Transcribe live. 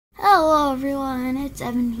Hello everyone, it's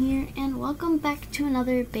Evan here, and welcome back to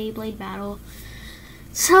another Beyblade battle.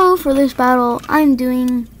 So for this battle, I'm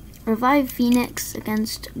doing Revive Pheonix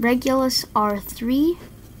against Regulus R3.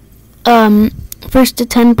 First to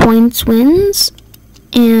 10 points wins,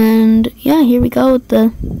 and yeah, here we go with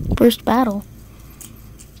the first battle.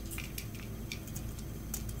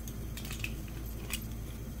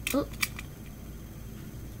 Oh.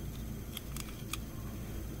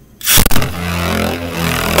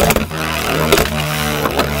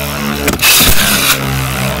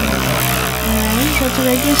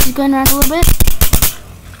 Regulus is going around a little bit.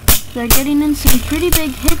 They're getting in some pretty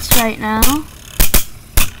big hits right now.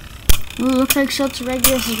 Ooh, looks like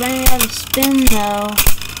Regulus is running out of spin though.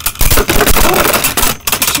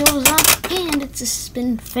 The shield is up, and it's a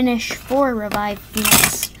spin finish for Revive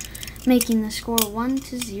Pheonix, making the score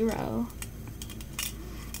 1-0.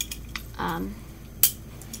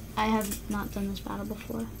 I have not done this battle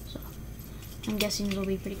before, so I'm guessing it'll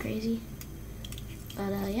be pretty crazy.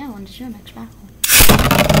 But yeah, 1-0 next battle.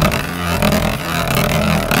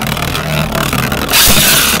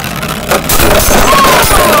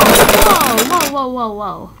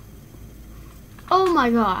 Whoa. Oh my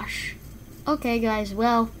gosh. Okay guys,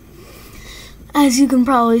 well, as you can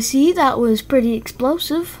probably see, that was pretty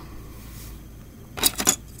explosive.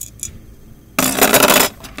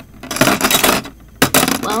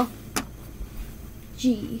 Well,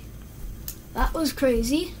 gee, that was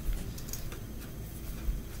crazy.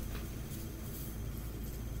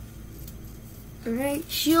 Alright,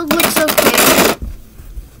 shield looks okay.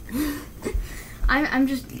 I'm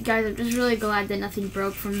just really glad that nothing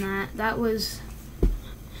broke from that. That was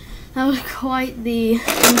quite the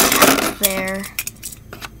impact there.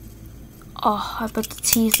 Oh, I bet the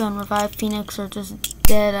teeth on Revive Pheonix are just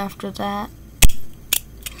dead after that.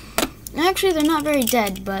 Actually, they're not very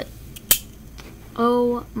dead, but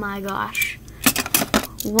oh my gosh.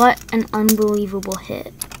 What an unbelievable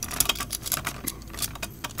hit.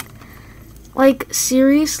 Like,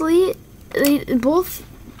 seriously, both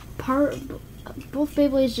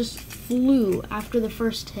Beyblades just flew after the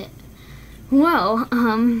first hit. Well,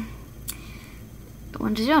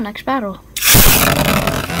 1-0, next battle.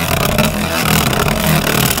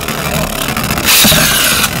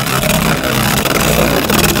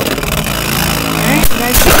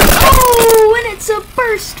 Oh, and it's a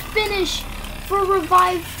burst finish for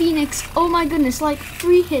Revive Pheonix. Oh my goodness, like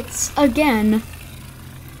 3 hits again.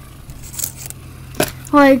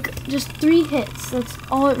 Like, just 3 hits. That's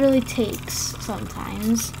all it really takes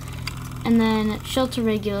sometimes. And then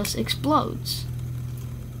Regulus explodes.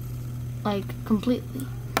 Like, completely.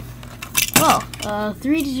 Well,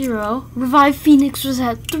 3-0. Revive Pheonix was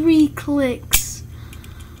at 3 clicks.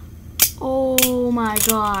 Oh my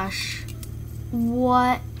gosh.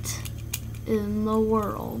 What in the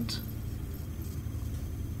world?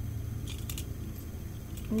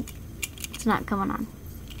 It's not coming on.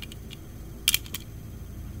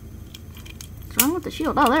 What's wrong with the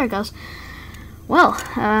shield? Oh, there it goes. Well,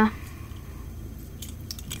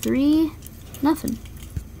 3-0.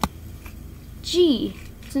 Gee,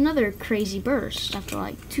 it's another crazy burst after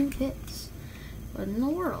like 2 hits. What in the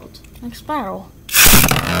world? Next battle.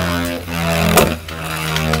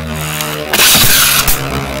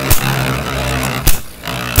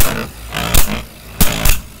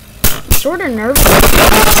 Sort of nervous.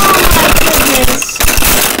 Oh my goodness.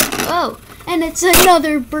 Oh. And it's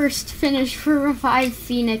another burst finish for Revive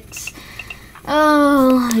Pheonix.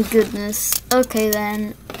 Oh my goodness. Okay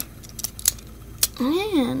then.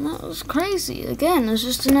 Man, that was crazy. Again, it was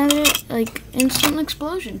just another, like, instant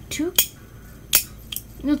explosion. 3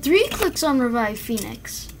 clicks on Revive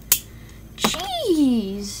Pheonix.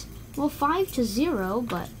 Jeez. Well, 5-0,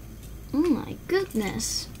 but oh my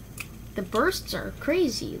goodness. The bursts are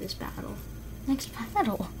crazy this battle. Next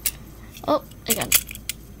battle. Oh, I got it.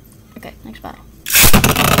 Okay, next battle.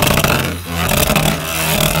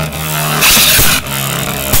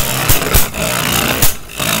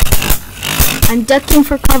 I'm ducking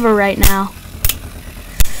for cover right now.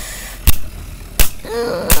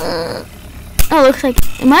 Oh, looks like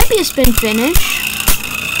it might be a spin finish.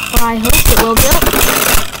 Or I hope it will be.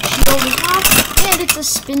 Shield is off, and it's a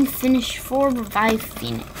spin finish for Revive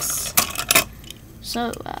Pheonix.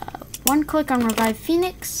 So, 1 click on Revive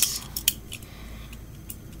Pheonix.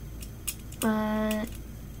 But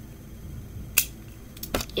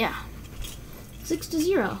yeah,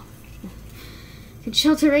 6-0.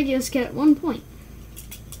 Could Regulus get at 1 point?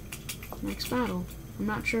 Next battle. I'm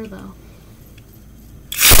not sure though.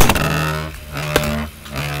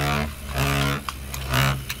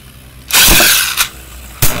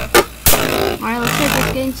 Alright, let's take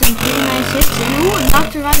getting some pretty nice hits. Ooh,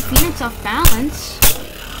 knocked Revived Pheonix off balance.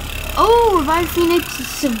 Oh, Revived Pheonix is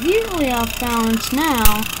severely off balance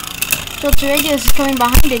now. Shelter Regulus is coming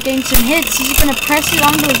behind it, getting some hits. He's going to press it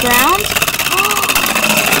onto the ground.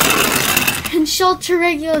 And Shelter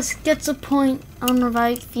Regulus gets a point on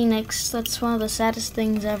Revived Pheonix. That's one of the saddest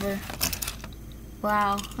things ever.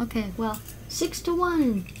 Wow. Okay, well,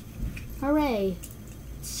 6-1. Hooray.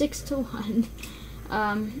 6-1.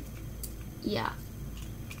 Yeah.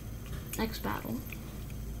 Next battle.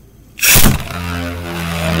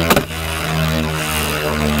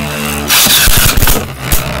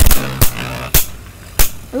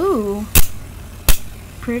 Ooh.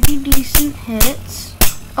 Pretty decent hits.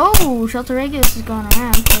 Oh, Shelter Regulus is going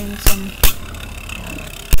around getting some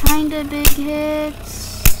kinda big hits.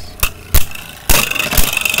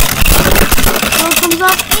 Score comes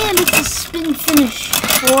up and it's a spin finish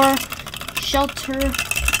for Shelter.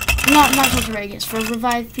 Not Shelter Regulus, for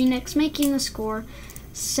Revived Pheonix, making the score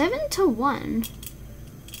 7-1.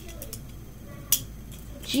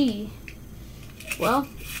 Gee. Well,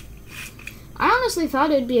 I honestly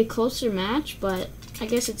thought it'd be a closer match, but I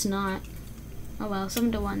guess it's not. Oh well,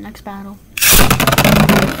 7-1. Next battle.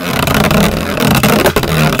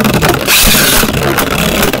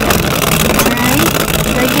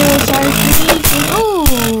 Alright. Regulus R3.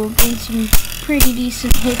 Oh, getting some pretty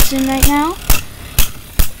decent hits in right now.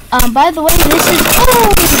 By the way, this is,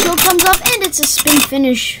 oh, the shield comes up and it's a spin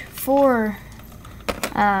finish for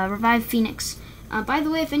Revived Pheonix. By the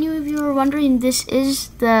way, if any of you are wondering, this is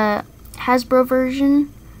the Hasbro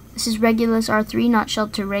version. This is Regulus R3, not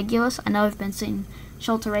Shelter Regulus. I know I've been saying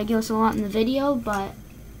Shelter Regulus a lot in the video, but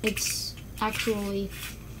it's actually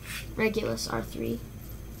Regulus R3.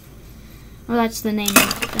 Well, that's the name of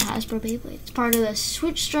the Hasbro Beyblade. It's part of the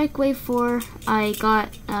Switch Strike Wave 4. I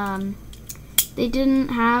got, they didn't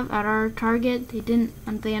have at our Target.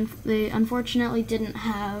 They unfortunately didn't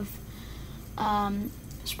have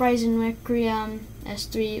Spryzen Requiem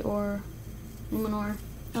S3 or Luminor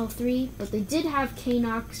L3, but they did have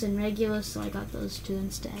Pheonix and Regulus, so I got those two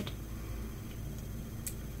instead.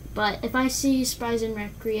 But if I see Spryzen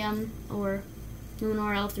Requiem or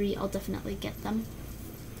Luminor L3, I'll definitely get them.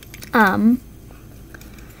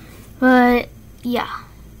 But yeah.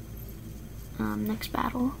 Next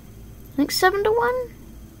battle. I think 7-1?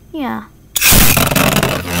 Yeah.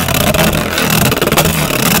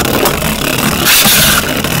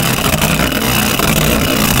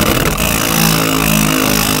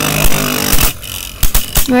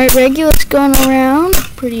 Alright, Regulus going around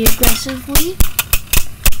pretty aggressively.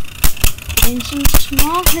 Getting some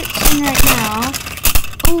small hits in right now.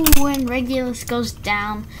 Oh, and Regulus goes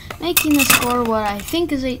down, making the score what I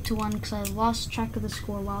think is 8-1 because I lost track of the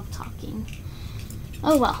score while talking.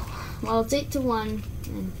 Oh well. Well, it's 8-1,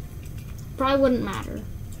 and probably wouldn't matter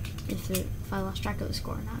if I lost track of the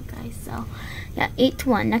score or not, guys. So, yeah,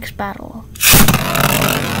 8-1. Next battle. It's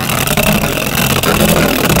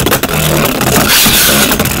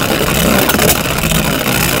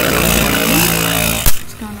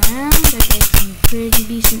gone around. I get some pretty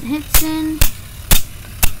decent hits in.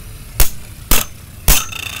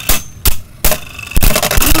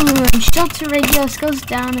 Ooh, and Shelter Regulus goes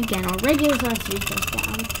down again, or Regulus R3 goes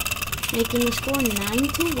down, making the score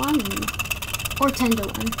 9-1 or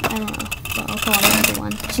 10-1. I don't know, but I'll call it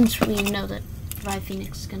 9-1 since we know that Revived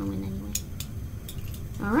Pheonix is gonna win anyway.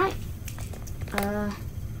 All right.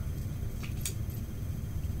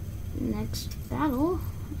 Next battle,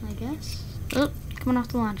 I guess. Oh, coming off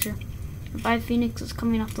the launcher. Revived Pheonix is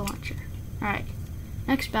coming off the launcher. All right.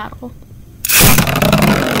 Next battle.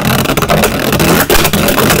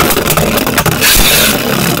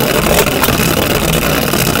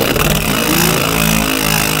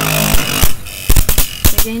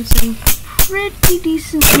 Getting some pretty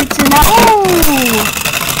decent hits in that. Oh!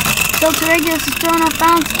 Shelter Regulus is throwing off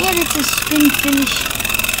balance, and it's a spin finish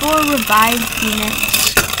for Revived Pheonix.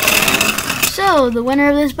 So, the winner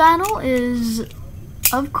of this battle is,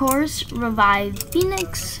 of course, Revived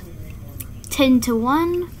Pheonix,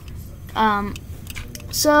 10-1.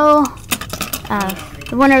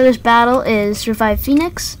 The winner of this battle is Revived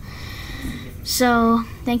Pheonix. So,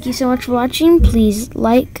 thank you so much for watching. Please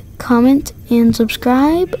like, comment, and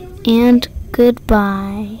subscribe, and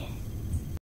goodbye.